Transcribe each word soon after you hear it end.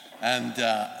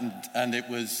And it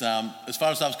was, as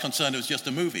far as I was concerned, it was just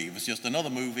a movie. It was just another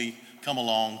movie, come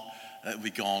along, it would be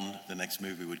gone, the next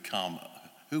movie would come.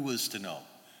 Who was to know?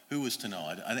 Who was to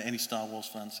know? Any Star Wars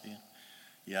fans here?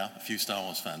 Yeah, a few Star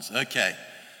Wars fans. Okay.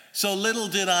 So little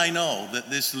did I know that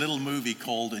this little movie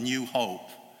called A New Hope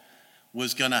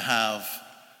was going to have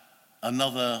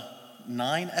another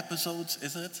 9 episodes,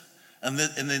 is it? And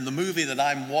in the movie that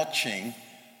I'm watching,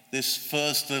 this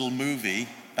first little movie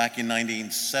back in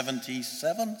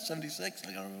 1977, 76, I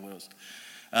can't remember what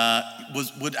it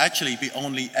was, would actually be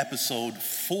only episode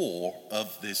 4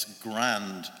 of this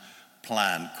grand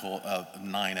plan called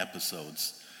 9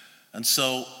 episodes. And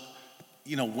so,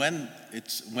 you know, when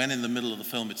in the middle of the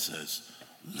film it says,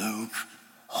 "Luke,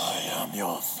 I am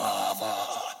your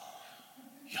father,"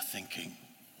 you're thinking,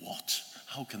 what?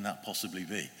 How can that possibly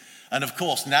be? And of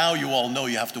course, now you all know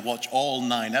you have to watch all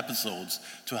 9 episodes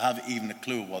to have even a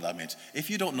clue what that means. If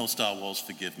you don't know Star Wars,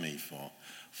 forgive me for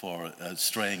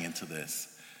straying into this.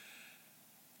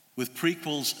 With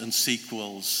prequels and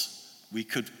sequels, we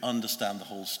could understand the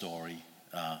whole story.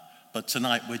 But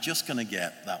tonight, we're just going to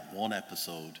get that one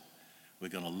episode. We're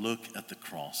going to look at the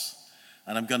cross.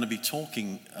 And I'm going to be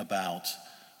talking about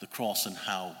the cross and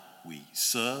how we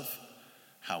serve,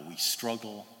 how we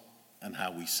struggle, and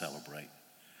how we celebrate.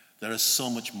 There is so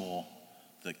much more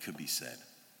that could be said.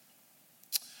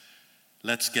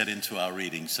 Let's get into our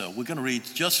reading. So we're going to read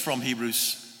just from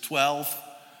Hebrews 12.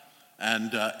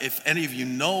 And if any of you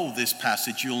know this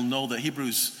passage, you'll know that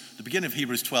the beginning of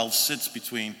Hebrews 12 sits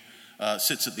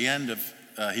at the end of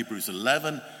Hebrews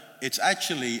 11. It's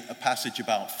actually a passage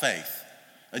about faith.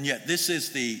 And yet this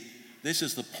is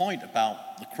the point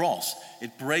about the cross.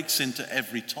 It breaks into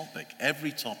every topic.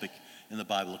 Every topic in the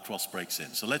Bible, the cross breaks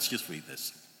in. So let's just read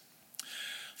this.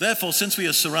 "Therefore, since we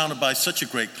are surrounded by such a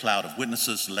great cloud of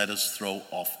witnesses, let us throw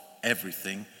off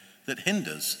everything that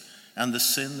hinders and the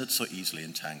sin that so easily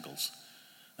entangles.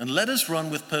 And let us run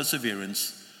with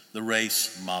perseverance the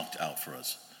race marked out for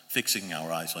us, fixing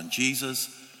our eyes on Jesus,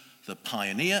 the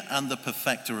pioneer and the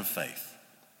perfecter of faith.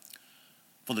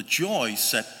 For the joy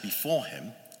set before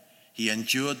him, he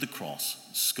endured the cross,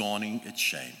 scorning its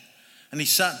shame, and he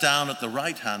sat down at the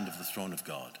right hand of the throne of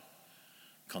God.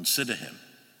 Consider him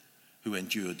who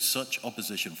endured such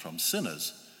opposition from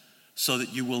sinners, so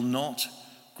that you will not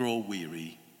grow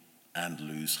weary and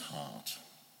lose heart."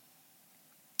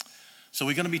 So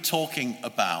we're going to be talking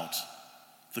about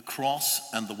the cross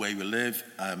and the way we live.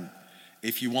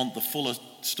 If you want the fuller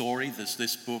story, there's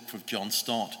this book from John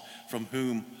Stott, from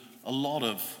whom a lot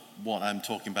of what I'm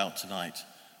talking about tonight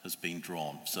has been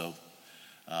drawn. So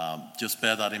just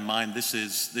bear that in mind. This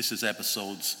is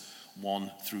episodes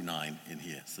 1 through 9 in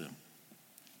here.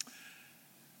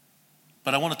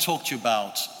 But I want to talk to you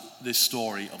about this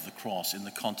story of the cross in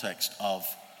the context of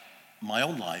my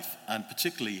own life, and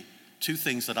particularly 2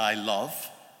 things that I love.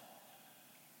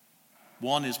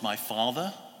 One is my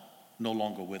father, no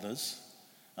longer with us,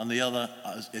 and the other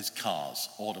is cars,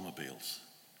 automobiles.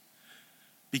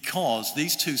 Because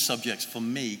these 2 subjects for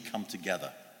me come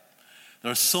together.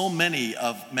 There are so many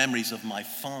memories of my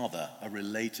father are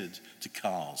related to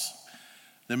cars.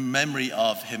 The memory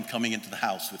of him coming into the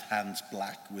house with hands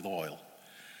black with oil.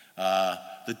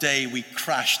 The day we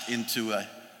crashed into a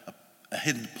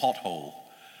hidden pothole,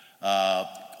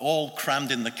 all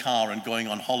crammed in the car and going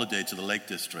on holiday to the Lake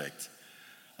District.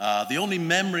 The only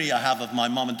memory I have of my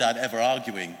mom and dad ever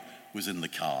arguing was in the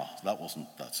car.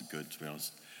 That's good, to be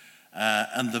honest.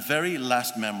 And the very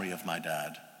last memory of my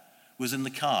dad was in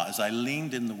the car as I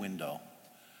leaned in the window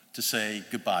to say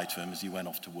goodbye to him as he went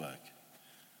off to work.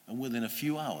 And within a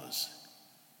few hours,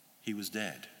 he was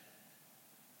dead.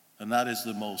 And that is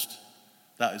the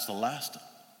last,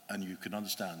 and you can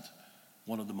understand,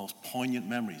 one of the most poignant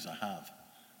memories I have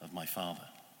of my father.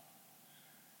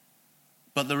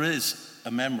 But there is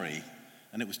a memory,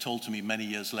 and it was told to me many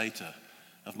years later,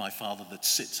 of my father that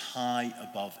sits high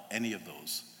above any of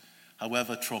those,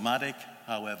 however traumatic,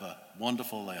 however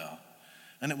wonderful they are.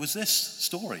 And it was this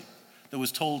story that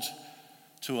was told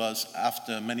to us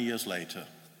after many years later,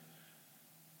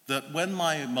 that when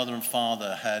my mother and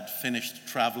father had finished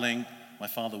traveling, my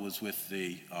father was with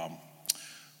the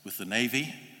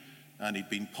Navy, and he'd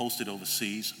been posted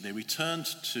overseas. They returned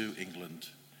to England,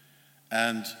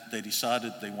 and they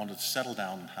decided they wanted to settle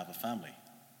down and have a family.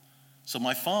 So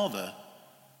my father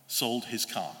sold his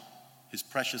car, his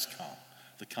precious car,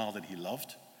 the car that he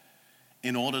loved,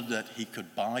 in order that he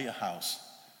could buy a house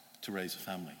to raise a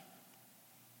family.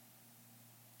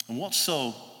 And what's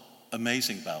so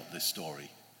amazing about this story,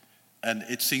 and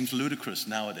it seems ludicrous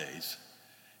nowadays,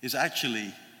 is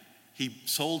actually he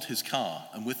sold his car,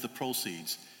 and with the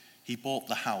proceeds, he bought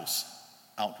the house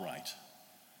outright.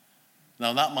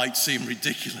 Now that might seem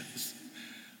ridiculous.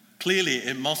 Clearly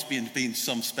it must be been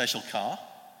some special car,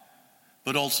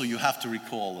 but also you have to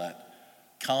recall that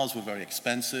cars were very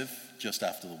expensive just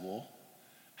after the war,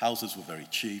 houses were very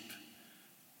cheap,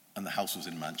 and the house was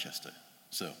in Manchester.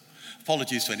 So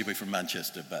apologies to anybody from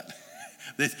Manchester, but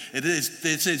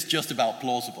this is just about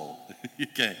plausible.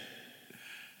 Okay.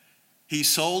 He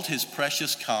sold his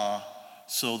precious car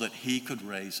so that he could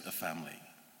raise a family.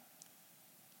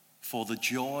 For the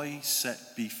joy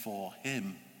set before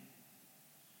him,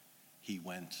 he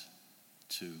went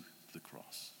to the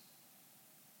cross.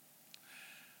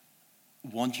 I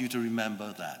want you to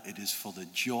remember that. It is for the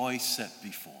joy set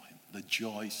before him,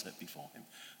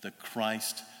 that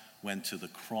Christ went to the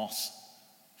cross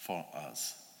for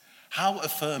us. How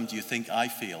affirmed do you think I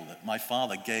feel that my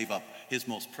Father gave up his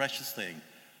most precious thing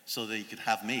so that he could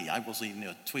have me? I wasn't even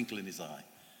a twinkle in his eye.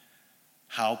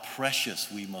 How precious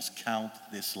we must count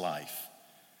this life,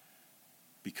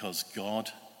 because God,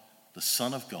 the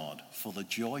Son of God, for the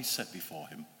joy set before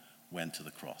him, went to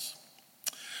the cross.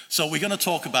 So we're going to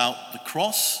talk about the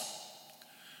cross.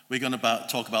 We're going to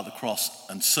talk about the cross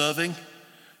and serving,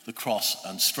 the cross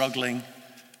and struggling,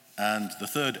 and the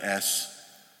third S,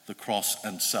 the cross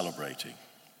and celebrating.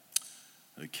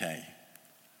 Okay.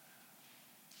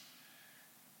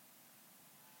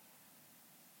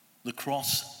 The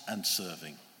cross and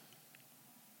serving.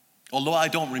 Although I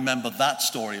don't remember that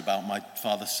story about my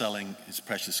father selling his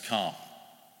precious car,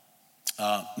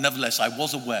 nevertheless, I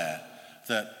was aware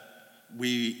that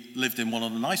we lived in one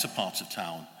of the nicer parts of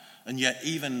town, and yet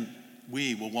even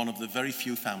we were one of the very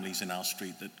few families in our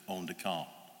street that owned a car.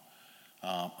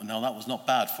 Now that was not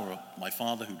bad for my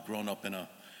father, who'd grown up in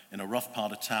a rough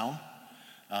part of town.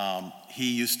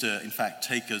 He used to, in fact,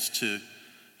 take us to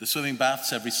the swimming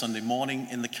baths every Sunday morning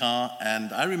in the car.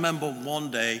 And I remember one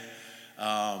day,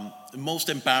 the most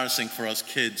embarrassing for us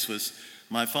kids was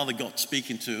my father got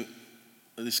speaking to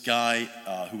this guy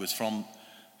who was from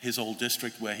his old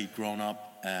district where he'd grown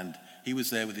up, and he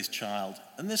was there with his child.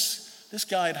 And this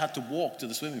guy had to walk to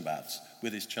the swimming baths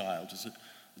with his child. It was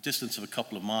a distance of a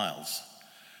couple of miles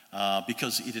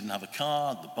because he didn't have a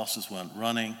car, the buses weren't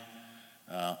running,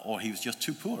 or he was just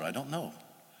too poor, I don't know.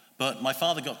 But my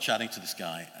father got chatting to this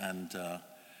guy, and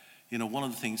one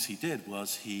of the things he did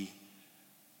was he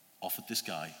offered this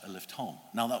guy a lift home.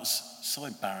 Now that was so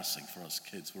embarrassing for us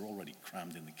kids. We're already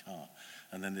crammed in the car,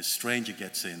 and then this stranger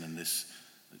gets in, and this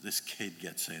kid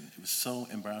gets in. It was so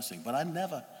embarrassing, but I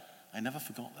never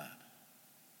forgot that.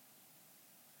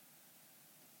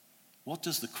 What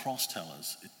does the cross tell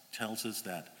us? It tells us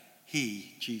that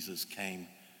he, Jesus, came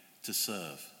to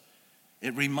serve.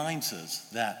 It reminds us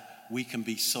that we can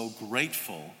be so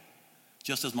grateful,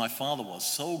 just as my father was,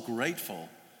 so grateful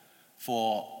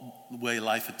for the way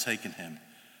life had taken him,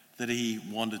 that he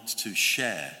wanted to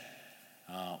share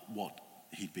what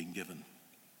he'd been given.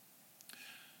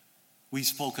 We've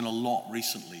spoken a lot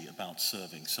recently about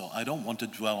serving, so I don't want to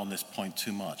dwell on this point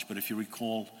too much, but if you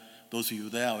recall, those of you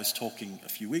there, I was talking a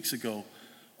few weeks ago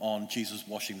on Jesus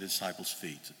washing the disciples'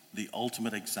 feet, the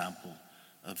ultimate example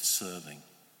of serving.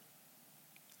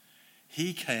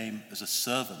 He came as a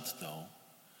servant, though,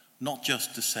 not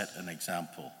just to set an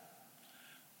example,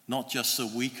 not just so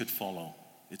we could follow.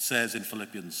 It says in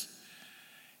Philippians,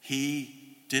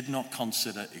 he did not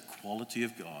consider equality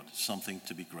of God something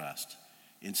to be grasped.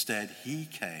 Instead, he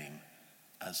came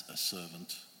as a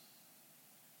servant.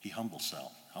 He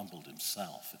humbled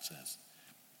himself, it says.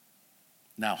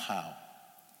 Now how?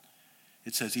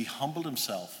 It says he humbled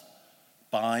himself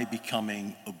by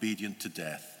becoming obedient to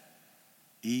death,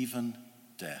 even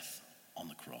death on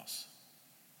the cross.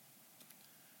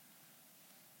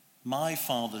 My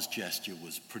father's gesture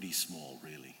was pretty small,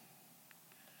 really.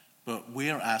 But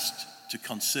we're asked to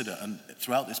consider, and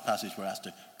throughout this passage we're asked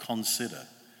to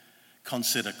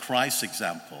consider Christ's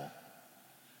example.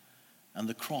 And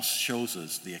the cross shows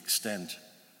us the extent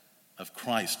of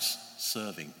Christ's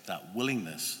serving, that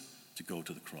willingness to go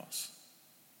to the cross.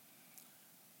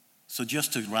 So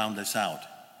just to round this out,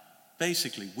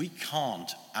 basically we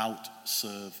can't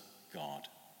out-serve God.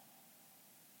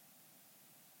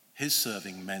 His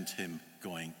serving meant him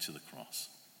going to the cross.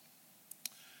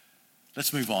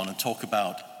 Let's move on and talk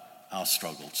about our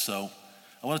struggle. So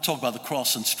I want to talk about the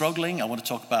cross and struggling. I want to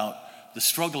talk about the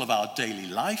struggle of our daily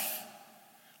life,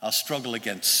 our struggle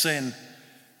against sin,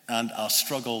 and our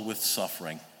struggle with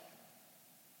suffering.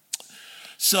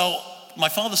 So my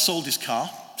father sold his car,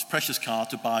 his precious car,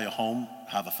 to buy a home,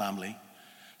 have a family.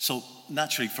 So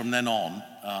naturally from then on,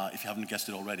 if you haven't guessed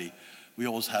it already, we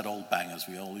always had old bangers.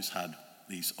 We always had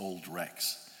these old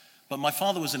wrecks. But my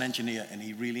father was an engineer and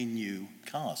he really knew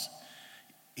cars.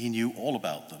 He knew all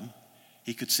about them.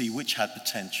 He could see which had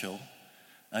potential,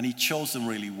 and he chose them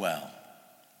really well.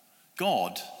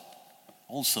 God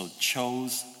also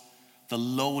chose the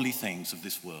lowly things of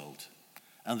this world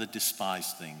and the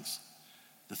despised things,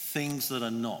 the things that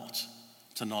are not,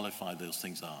 to nullify those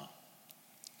things are.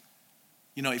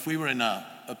 You know, if we were in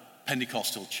a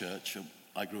Pentecostal church,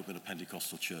 I grew up in a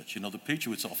Pentecostal church, the preacher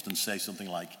would often say something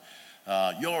like,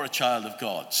 you're a child of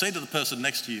God. Say to the person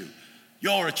next to you,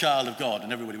 you're a child of God.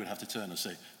 And everybody would have to turn and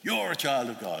say, you're a child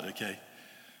of God, okay?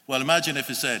 Well, imagine if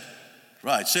it said,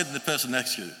 right, say to the person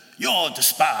next to you, you're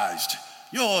despised.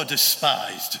 You're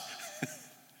despised.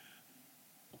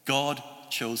 God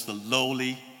chose the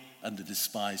lowly and the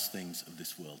despised things of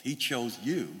this world. He chose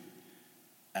you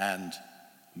and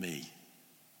me.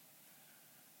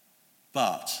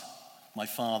 But my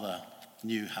father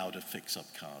knew how to fix up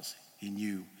cars. He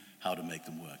knew how to make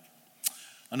them work.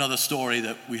 Another story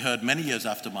that we heard many years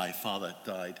after my father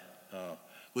died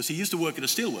was he used to work at a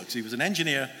steelworks. He was an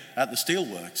engineer at the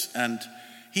steelworks, and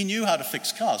he knew how to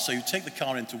fix cars. So he'd take the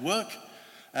car into work,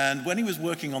 and when he was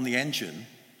working on the engine,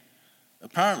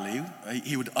 apparently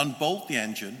he would unbolt the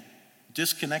engine,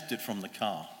 disconnect it from the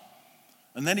car,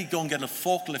 and then he'd go and get a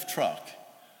forklift truck,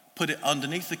 put it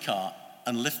underneath the car,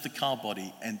 and lift the car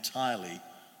body entirely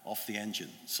off the engine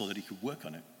so that he could work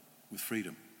on it with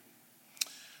freedom.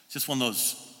 It's just one of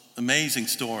those amazing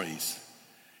stories.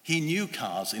 He knew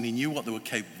cars, and he knew what they were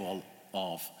capable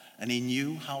of, and he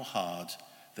knew how hard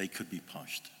they could be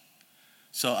pushed.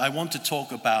 So I want to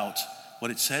talk about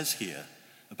what it says here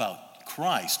about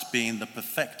Christ being the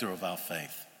perfecter of our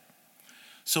faith.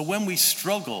 So when we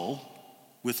struggle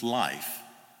with life,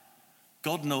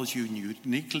 God knows you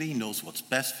uniquely, knows what's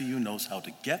best for you, knows how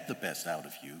to get the best out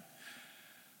of you.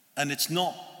 And it's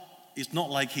not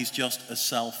like he's just a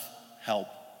self-help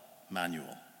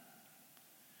manual.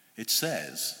 It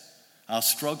says our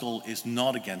struggle is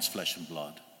not against flesh and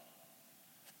blood.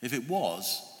 If it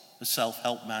was, a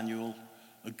self-help manual,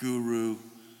 a guru,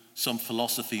 some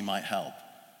philosophy might help.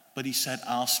 But he said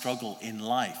our struggle in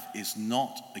life is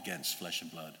not against flesh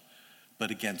and blood,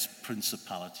 but against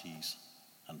principalities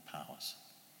and powers.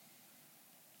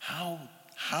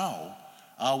 How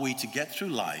are we to get through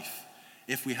life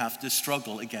if we have to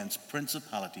struggle against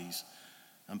principalities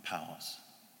and powers?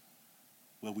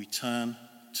 Well, we turn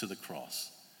to the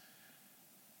cross.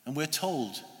 And we're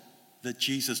told that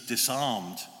Jesus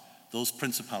disarmed those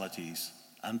principalities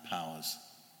and powers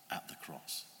at the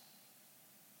cross.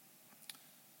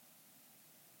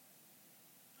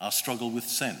 Our struggle with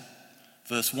sin.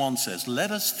 Verse 1 says,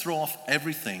 let us throw off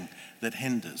everything that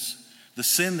hinders, the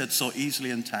sin that so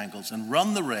easily entangles, and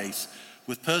run the race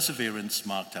with perseverance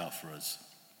marked out for us.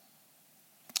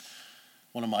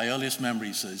 One of my earliest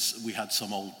memories is we had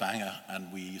some old banger,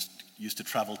 and we used to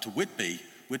travel to Whitby.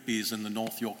 Whitby is in the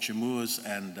North Yorkshire Moors,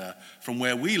 and from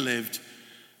where we lived,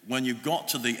 when you got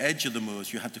to the edge of the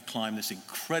moors, you had to climb this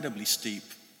incredibly steep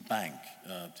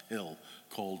hill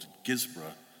called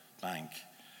Gisborough Bank.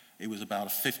 It was about a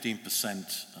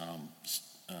 15%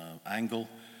 angle,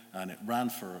 and it ran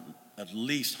for at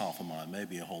least half a mile,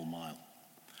 maybe a whole mile.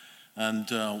 And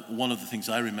one of the things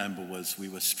I remember was we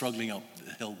were struggling up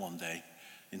the hill one day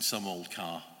in some old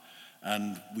car,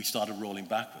 and we started rolling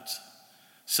backwards.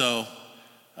 So,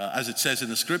 as it says in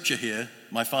the scripture here,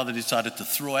 my father decided to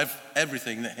throw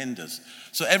everything that hinders.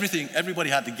 So everybody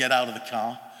had to get out of the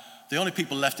car. The only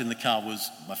people left in the car was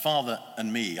my father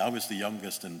and me. I was the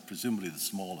youngest and presumably the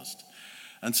smallest.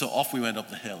 And so off we went up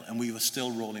the hill, and we were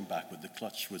still rolling backward. The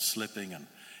clutch was slipping, and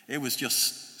it was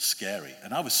just scary.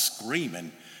 And I was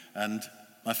screaming, and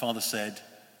my father said,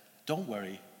 don't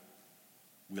worry,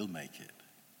 we'll make it.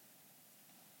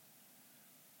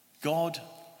 God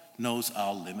knows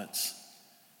our limits,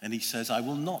 and he says, I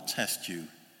will not test you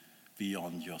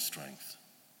beyond your strength.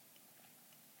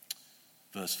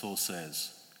 Verse 4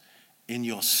 says, in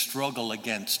your struggle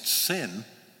against sin,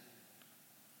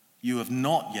 you have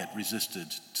not yet resisted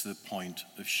to the point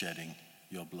of shedding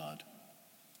your blood.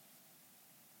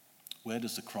 Where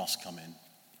does the cross come in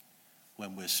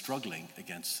when we're struggling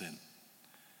against sin?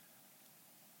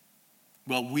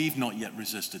 Well, we've not yet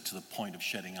resisted to the point of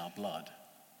shedding our blood,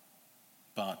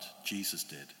 but Jesus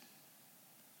did.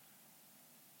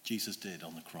 Jesus did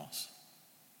on the cross.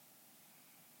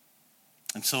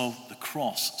 And so the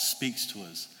cross speaks to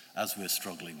us as we're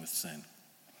struggling with sin.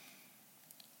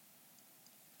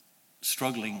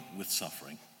 Struggling with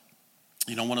suffering.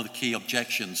 You know, one of the key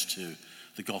objections to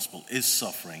the gospel is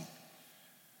suffering.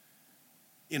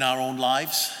 In our own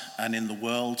lives and in the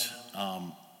world,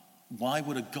 why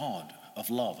would a God of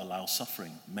love allow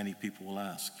suffering? Many people will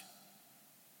ask.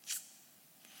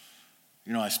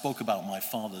 You know, I spoke about my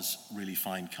father's really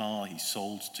fine car he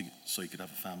sold so he could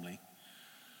have a family.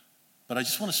 But I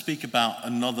just want to speak about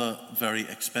another very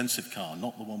expensive car,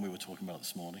 not the one we were talking about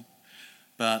this morning.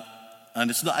 And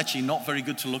it's not very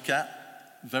good to look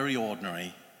at, very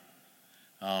ordinary.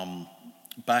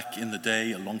 Back in the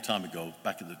day, a long time ago,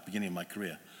 back at the beginning of my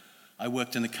career, I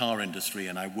worked in the car industry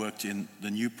and I worked in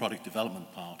the new product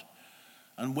development part.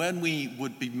 And when we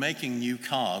would be making a new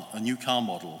car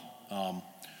model,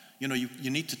 you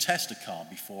need to test a car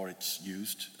before it's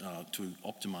used to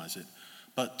optimize it.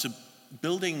 But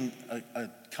building a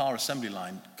car assembly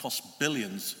line costs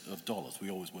billions of dollars.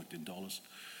 We always worked in dollars.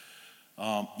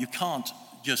 You can't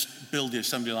just build the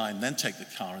assembly line, then take the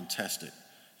car and test it.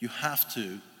 You have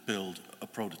to build a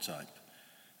prototype.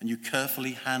 And you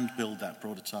carefully hand build that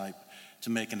prototype to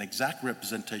make an exact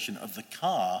representation of the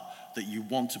car that you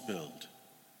want to build.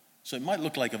 So it might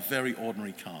look like a very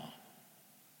ordinary car.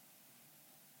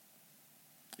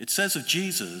 It says of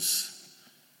Jesus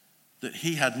that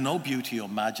he had no beauty or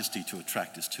majesty to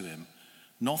attract us to him,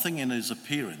 nothing in his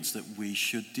appearance that we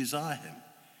should desire him.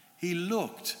 He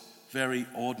looked very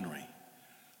ordinary.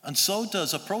 And so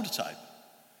does a prototype.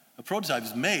 A prototype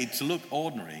is made to look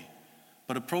ordinary,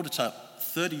 but a prototype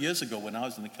 30 years ago when I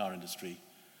was in the car industry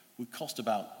would cost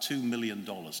about $2 million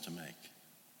to make.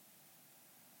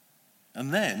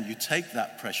 And then you take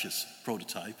that precious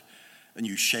prototype and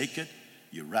you shake it,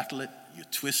 you rattle it, you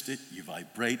twist it, you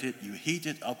vibrate it, you heat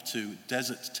it up to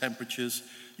desert temperatures,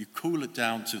 you cool it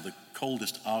down to the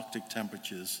coldest Arctic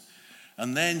temperatures,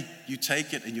 and then you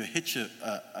take it and you hitch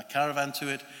a caravan to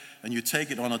it, and you take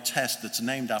it on a test that's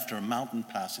named after a mountain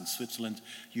pass in Switzerland.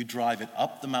 You drive it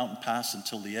up the mountain pass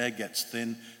until the air gets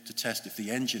thin to test if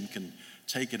the engine can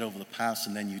take it over the pass,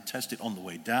 and then you test it on the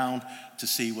way down to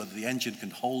see whether the engine can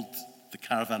hold the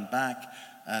caravan back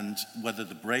and whether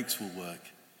the brakes will work.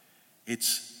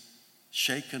 It's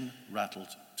shaken, rattled,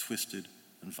 twisted,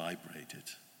 and vibrated.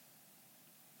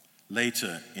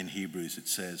 Later in Hebrews it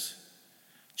says,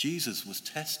 Jesus was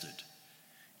tested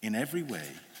in every way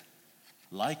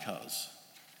like us,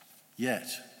 yet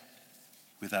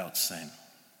without sin.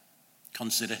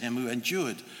 Consider him who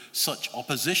endured such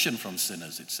opposition from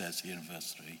sinners, it says here in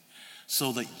verse 3,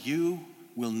 so that you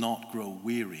will not grow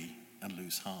weary and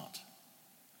lose heart.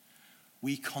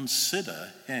 We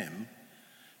consider him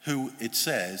who, it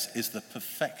says, is the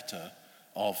perfecter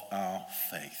of our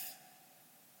faith.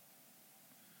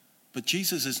 But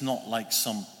Jesus is not like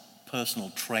some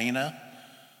personal trainer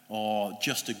or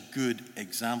just a good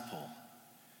example.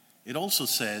 It also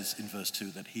says in verse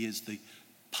 2 that he is the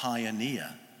pioneer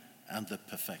and the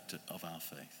perfecter of our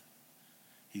faith.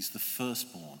 He's the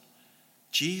firstborn.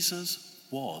 Jesus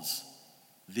was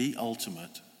the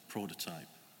ultimate prototype.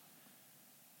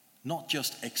 Not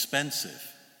just expensive,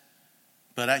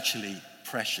 but actually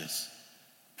precious,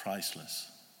 priceless.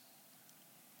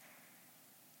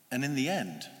 And in the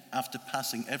end, after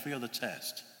passing every other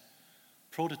test,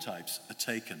 prototypes are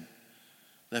taken,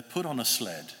 they're put on a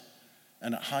sled,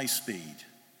 and at high speed,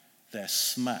 they're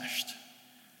smashed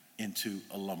into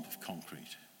a lump of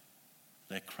concrete.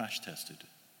 They're crash tested.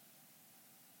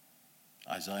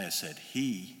 Isaiah said,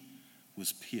 he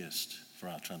was pierced for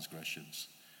our transgressions.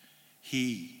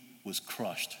 He was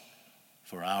crushed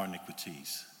for our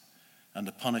iniquities. And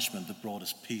the punishment that brought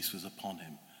us peace was upon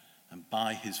him. And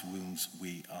by his wounds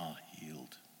we are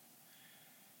healed.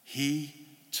 He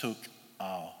took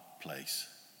our place.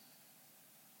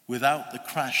 Without the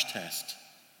crash test,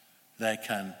 there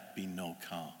can be no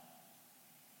car.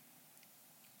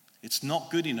 It's not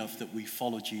good enough that we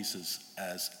follow Jesus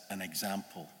as an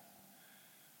example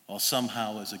or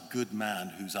somehow as a good man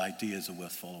whose ideas are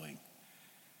worth following.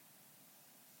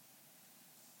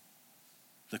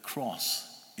 The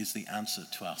cross is the answer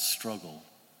to our struggle,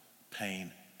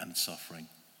 pain, and suffering.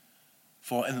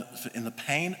 For in the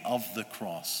pain of the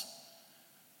cross,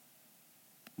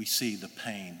 we see the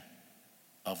pain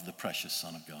of the precious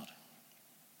Son of God.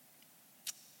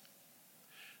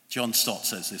 John Stott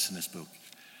says this in his book.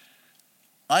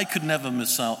 I could never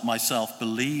myself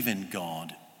believe in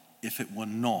God if it were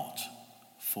not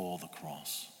for the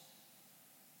cross.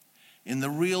 In the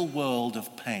real world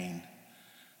of pain,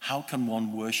 how can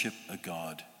one worship a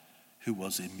God who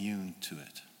was immune to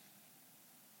it?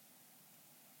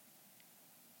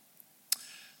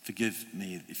 Forgive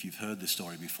me if you've heard this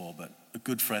story before, but a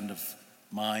good friend of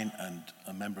mine and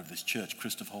a member of this church,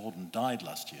 Christopher Holden, died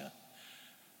last year.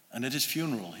 And at his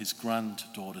funeral, his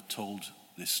granddaughter told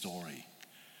this story,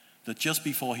 that just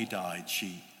before he died,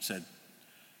 she said,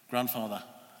 "Grandfather,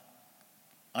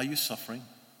 are you suffering?"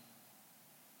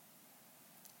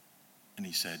 And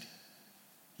he said,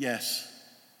 "Yes,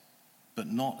 but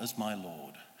not as my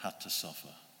Lord had to suffer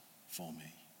for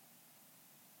me.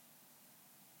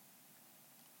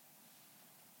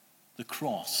 The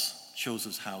cross shows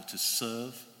us how to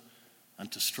serve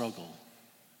and to struggle,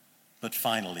 but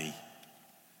finally,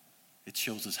 it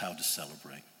shows us how to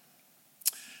celebrate.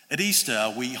 At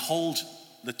Easter, we hold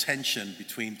the tension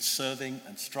between serving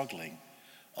and struggling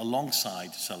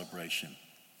alongside celebration.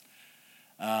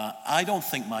 I don't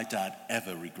think my dad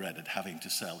ever regretted having to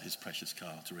sell his precious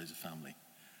car to raise a family.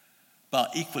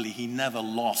 But equally, he never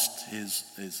lost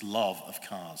his love of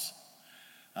cars.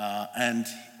 And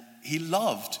he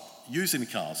loved using the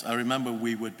cars. I remember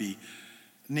we would be,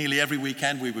 nearly every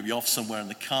weekend, we would be off somewhere in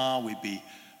the car.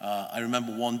 I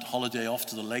remember one holiday off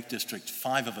to the Lake District,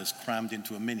 5 of us crammed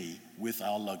into a Mini with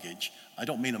our luggage. I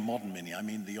don't mean a modern Mini, I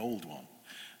mean the old one,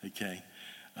 okay?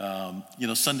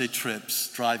 Sunday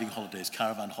trips, driving holidays,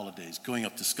 caravan holidays, going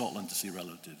up to Scotland to see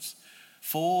relatives.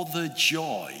 For the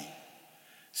joy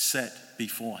set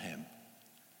before him.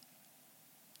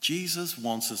 Jesus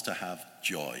wants us to have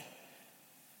joy.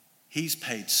 He's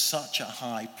paid such a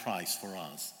high price for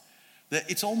us that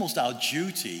it's almost our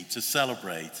duty to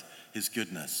celebrate his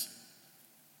goodness.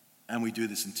 And we do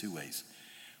this in 2 ways.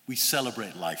 We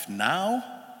celebrate life now.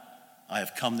 I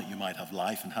have come that you might have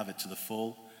life and have it to the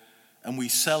full. And we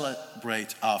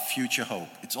celebrate our future hope.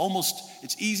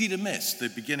 It's easy to miss the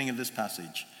beginning of this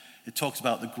passage. It talks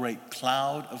about the great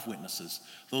cloud of witnesses,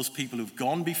 those people who've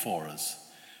gone before us,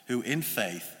 who in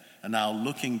faith are now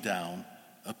looking down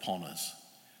upon us.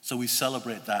 So we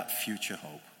celebrate that future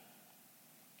hope.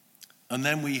 And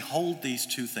then we hold these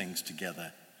 2 things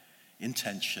together in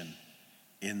tension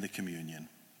in the communion.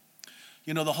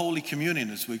 The Holy Communion,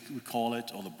 as we call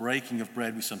it, or the breaking of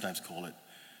bread, we sometimes call it.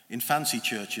 In fancy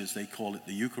churches, they call it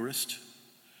the Eucharist.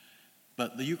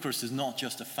 But the Eucharist is not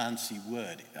just a fancy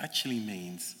word. It actually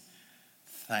means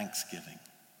thanksgiving.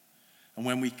 And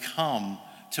when we come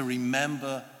to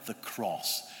remember the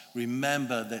cross,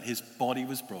 remember that his body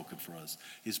was broken for us,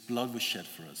 his blood was shed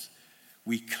for us,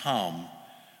 we come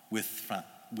with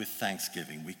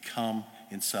thanksgiving. We come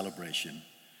in celebration.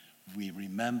 We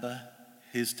remember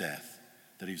his death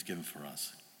that he was given for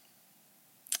us.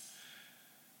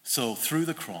 So through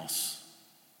the cross,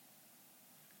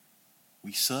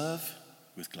 we serve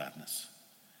with gladness.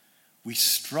 We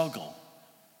struggle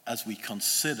as we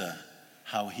consider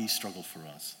how he struggled for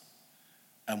us.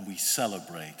 And we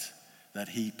celebrate that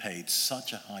he paid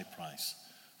such a high price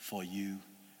for you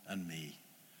and me,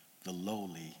 the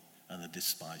lowly and the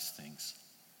despised things.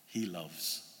 He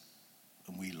loves,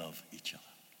 and we love each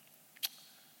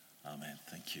other. Amen.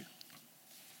 Thank you.